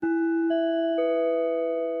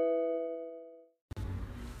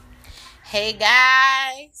Hey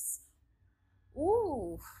guys,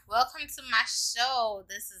 welcome to my show.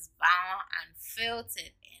 This is Bawa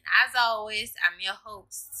Unfiltered, and as always, I'm your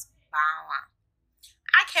host, Bawa.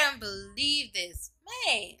 I can't believe this,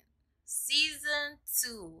 man. Season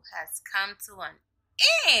 2 has come to an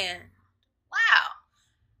end. Wow,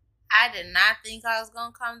 I did not think I was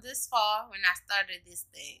gonna come this far when I started this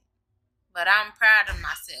thing, but I'm proud of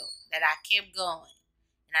myself that I kept going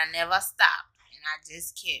and I never stopped, and I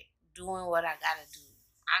just kept doing what I gotta do.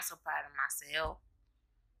 I'm so proud of myself.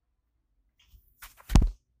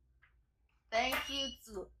 Thank you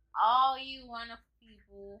to all you wonderful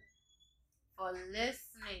people for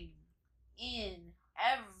listening in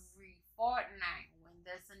every fortnight. When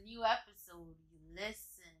there's a new episode, you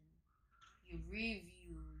listen, you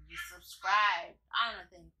review, you subscribe. I want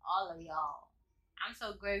to thank all of y'all. I'm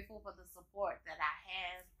so grateful for the support that I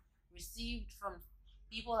have received from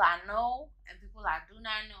people I know and people I do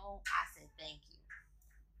not know. I said thank you.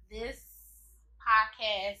 This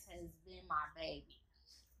podcast has been my baby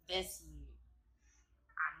this year.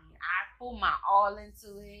 I put my all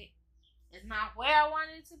into it. It's not where I want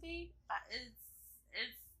it to be, but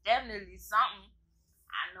it's definitely something.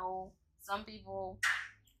 I know some people's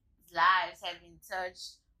lives have been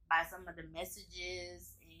touched by some of the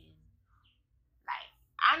messages, and like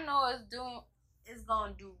I know it's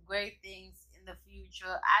gonna do great things in the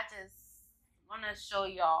future. I just want to show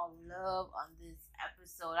y'all love on this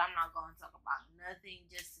episode. I'm not gonna talk about nothing,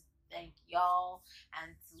 just to thank y'all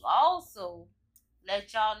and to also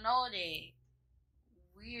let y'all know that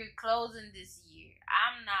we're closing this year.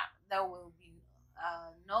 There will be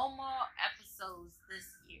no more episodes this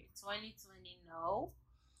year. 2020, no.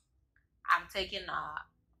 I'm taking a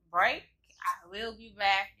break. I will be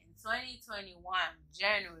back in 2021,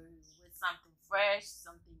 January, with something fresh,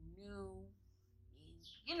 something new.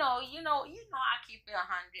 You know, I keep it 100.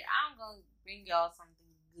 I'm going to bring y'all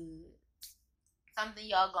something good. Something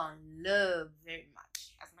y'all going to love very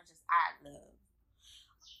much as I love.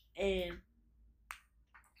 And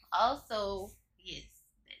also, yes,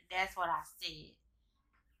 that's what I said.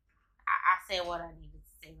 I said what I needed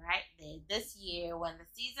to say, right? That this year, when the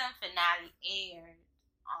season finale aired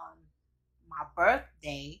on my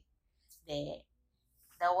birthday, that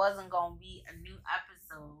there wasn't going to be a new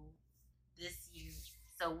episode this year.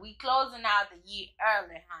 So we closing out the year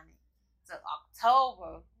early, honey. So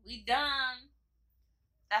October, we done.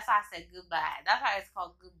 That's why I said goodbye. That's why it's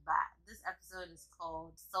called goodbye. This episode is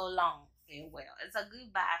called So Long, Farewell. It's a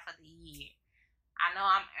goodbye for the year. I know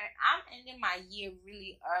I'm ending my year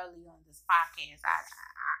really early on this podcast.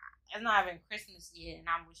 It's not even Christmas yet, and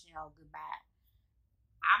I'm wishing y'all goodbye.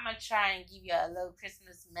 I'm going to try and give you a little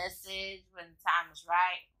Christmas message when the time is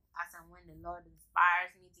right. I said when the Lord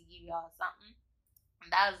inspires me to give y'all something. And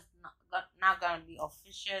that is not going to be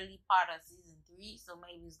officially part of season 3, so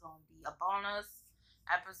maybe it's going to be a bonus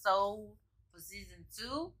episode for season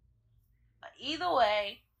 2. But either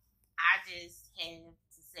way, I just have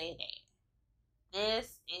to say that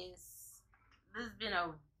this has been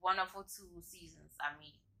a wonderful 2 seasons. I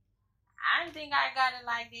didn't think I got it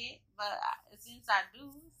like that, but since I do,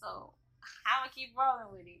 so I'm gonna keep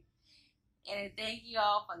rolling with it. And thank you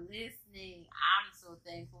all for listening. I'm so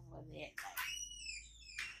thankful for that.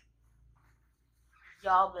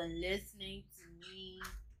 Y'all been listening to me,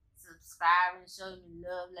 subscribing, showing me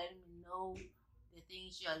love, letting me know the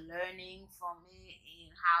things you're learning from it and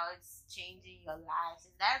how it's changing your lives.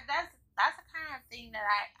 And that's the kind of thing that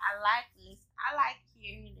I like listening. I like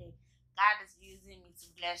hearing that God is using me to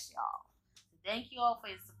bless y'all. So thank you all for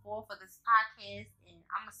your support for this podcast, and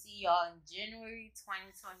I'm gonna see y'all in January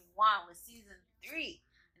 2021 with season 3.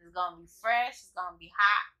 It's gonna be fresh. It's gonna be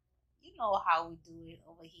hot. You know how we do it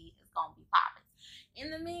over here. It's gonna be popping. In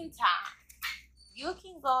the meantime, you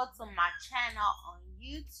can go to my channel on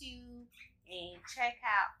YouTube and check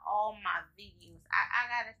out all my videos. I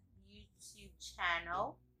got a YouTube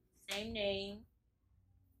channel, same name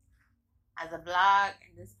as a blog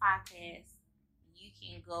and this podcast. You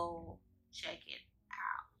can go check it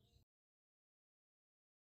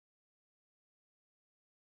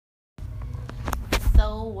out.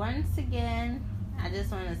 So once again, I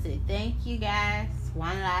just want to say thank you guys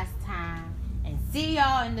one last time, and see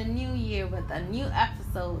y'all in the new year with a new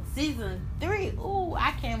episode, season 3. Ooh,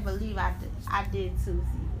 I can't believe I did 2 seasons.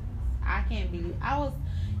 I can't believe I was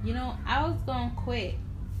gonna quit.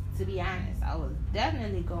 To be honest, I was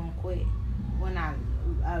definitely gonna quit when I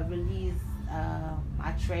released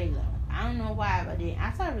my trailer. I don't know why, but then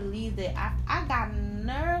after I released it, I got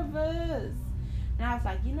nervous, and I was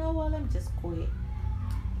like, you know what? Let me just quit.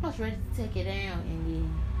 I was ready to take it down, and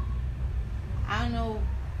then I don't know.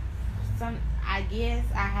 I guess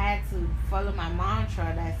I had to follow my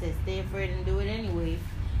mantra that said stay afraid and do it anyway.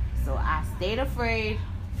 So I stayed afraid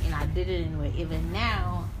and I did it anyway. Even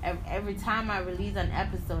now, every time I release an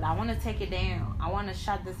episode, I want to take it down. I want to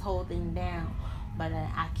shut this whole thing down. But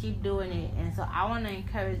I keep doing it. And so I want to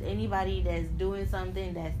encourage anybody that's doing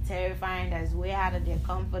something that's terrifying, that's way out of their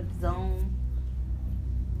comfort zone.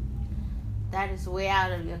 That is way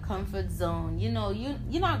out of your comfort zone. You're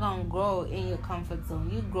not going to grow in your comfort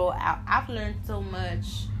zone. You grow out. I've learned so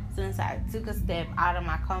much since I took a step out of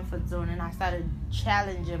my comfort zone and I started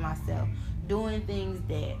challenging myself, doing things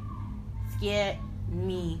that scared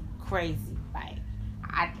me crazy. Like,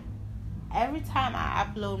 every time I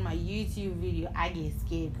upload my YouTube video, I get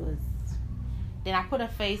scared because then I put a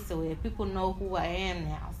face to it. People know who I am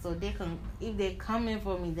now, so they can, if they're coming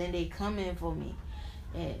for me, then they come in for me.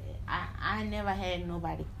 And I never had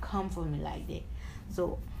nobody come for me like that.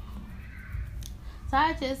 So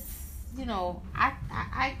I just,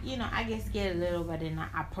 I get scared a little, but then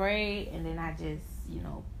I pray, and then I just,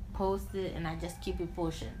 post it, and I just keep it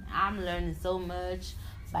pushing. I'm learning so much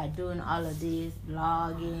by doing all of this,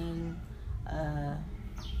 blogging,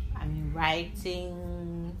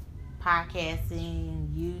 writing, podcasting,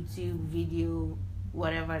 YouTube video,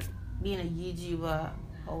 whatever, being a YouTuber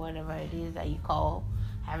or whatever it is that you call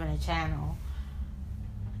having a channel.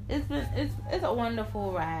 It's a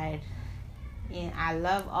wonderful ride, and I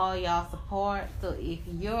love all y'all support. So if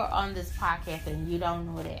you're on this podcast and you don't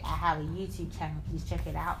know that I have a YouTube channel, please check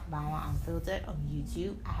it out, Bawa Unfiltered on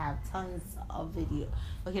YouTube. I have tons of videos.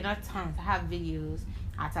 Okay, not tons. I have videos.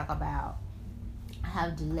 I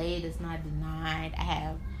have delayed is not denied. I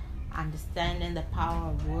have understanding the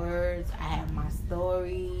power of words. I have my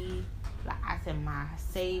story. Like I said, my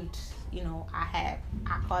saved, I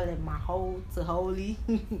call it my whole to holy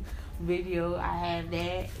video. I have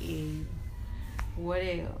that. And what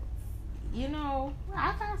else?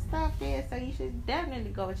 I got stuff there, so you should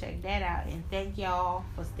definitely go check that out. And thank y'all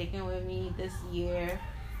for sticking with me this year.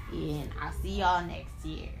 And I'll see y'all next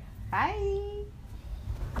year. Bye.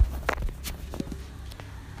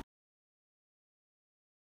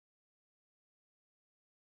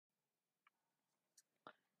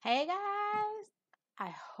 Hey guys, I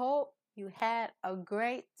hope you had a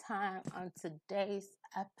great time on today's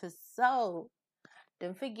episode.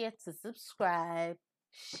 Don't forget to subscribe,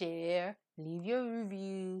 share, leave your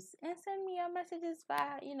reviews, and send me your messages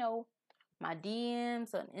via, my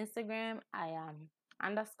DMs on Instagram. I am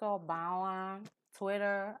 _Bawa.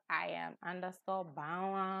 Twitter, I am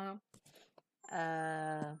 _Bawa.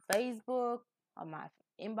 Facebook, on my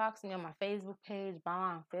inbox me on my Facebook page,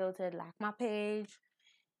 Bawa Unfiltered. Like my page.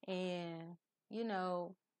 And,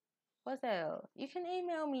 what's else? You can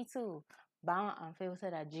email me too.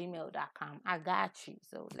 BawaUnfiltered@gmail.com. I got you.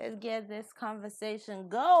 So let's get this conversation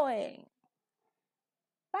going.